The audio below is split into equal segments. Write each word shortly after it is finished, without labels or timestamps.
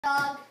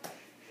Dog.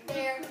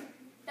 There.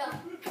 Dog.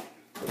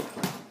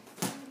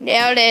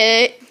 Nailed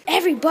it.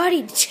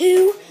 Everybody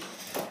to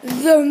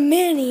the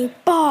mini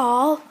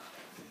ball.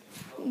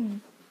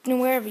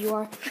 Wherever you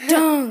are.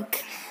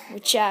 Dunk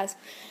with Chaz.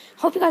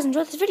 Hope you guys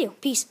enjoyed this video.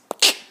 Peace.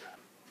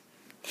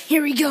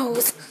 Here he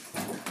goes.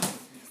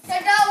 The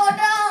double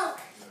dunk.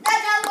 The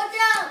double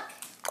dunk.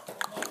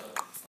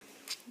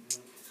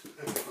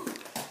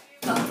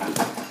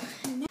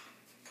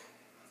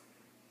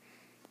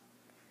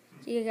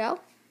 Here you go.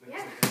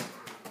 Yeah.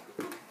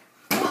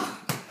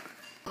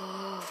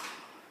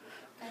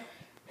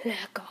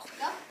 Let go.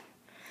 Go.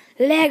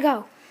 Let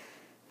go.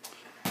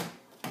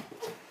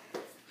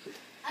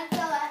 I feel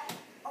that.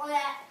 Oh,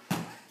 that.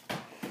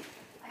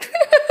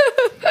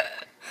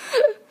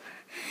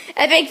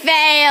 Epic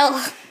fail.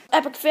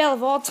 Epic fail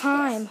of all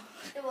time.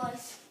 It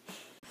was.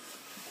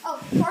 Oh,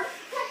 pardon?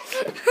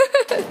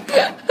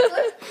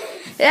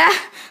 Yeah,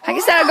 I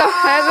guess I'll go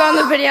on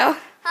the video.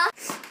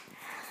 Bonce.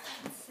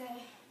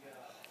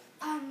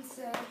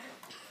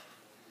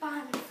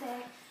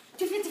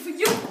 250 for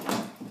you.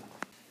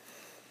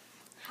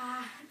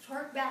 Ha,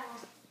 twerk battle.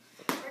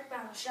 Twerk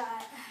battle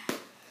shot.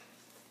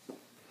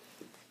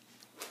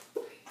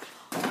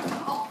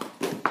 Oh.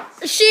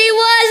 She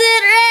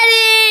wasn't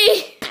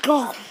ready.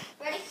 Go.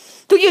 Ready?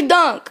 Do your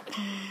dunk.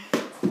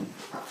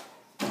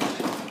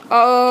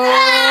 Oh.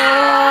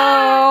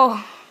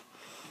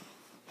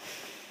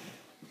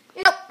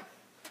 Nope.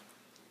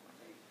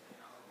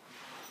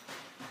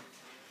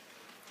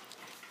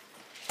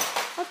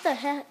 What the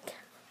heck?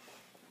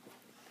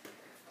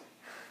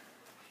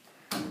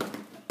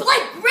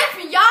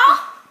 Griffin, y'all!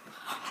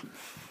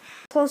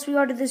 Close we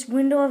are to this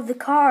window of the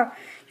car.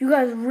 You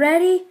guys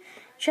ready?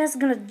 Chaz is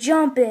gonna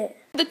jump it.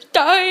 The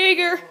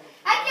tiger.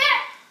 I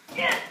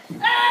can't.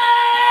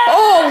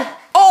 Oh!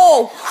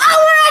 Oh!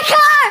 Over the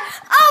car!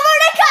 Over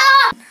the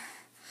car!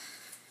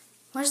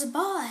 Where's the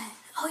ball at?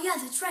 Oh yeah,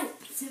 that's right.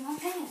 It's in my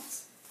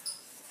pants.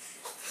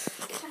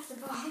 Got the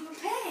ball in my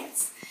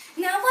pants.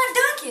 Now I'm gonna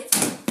dunk it.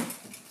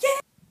 Yeah.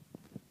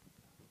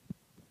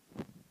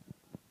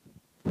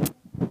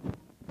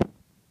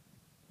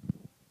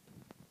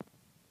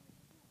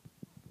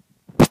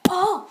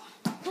 Oh!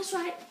 That's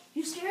right.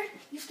 You scared?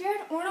 You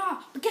scared or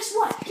not? But guess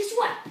what? Guess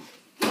what?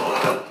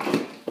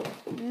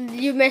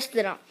 You missed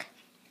the dunk.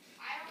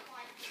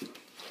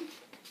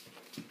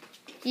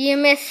 You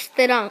missed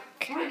the dunk.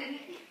 No, I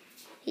didn't.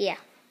 Yeah.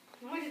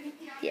 No, I didn't.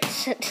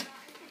 Yes.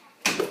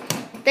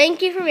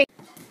 Thank you for making.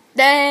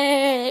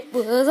 That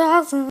was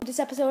awesome. This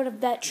episode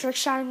of that trick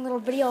shotting little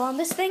video on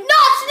this thing. No,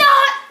 it's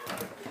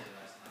not!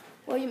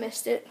 Well, you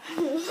missed it.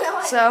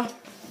 No, So,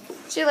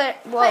 see you later.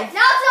 Well, wait, no,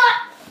 it's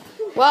not!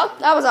 well,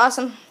 that was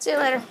awesome. See you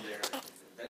later.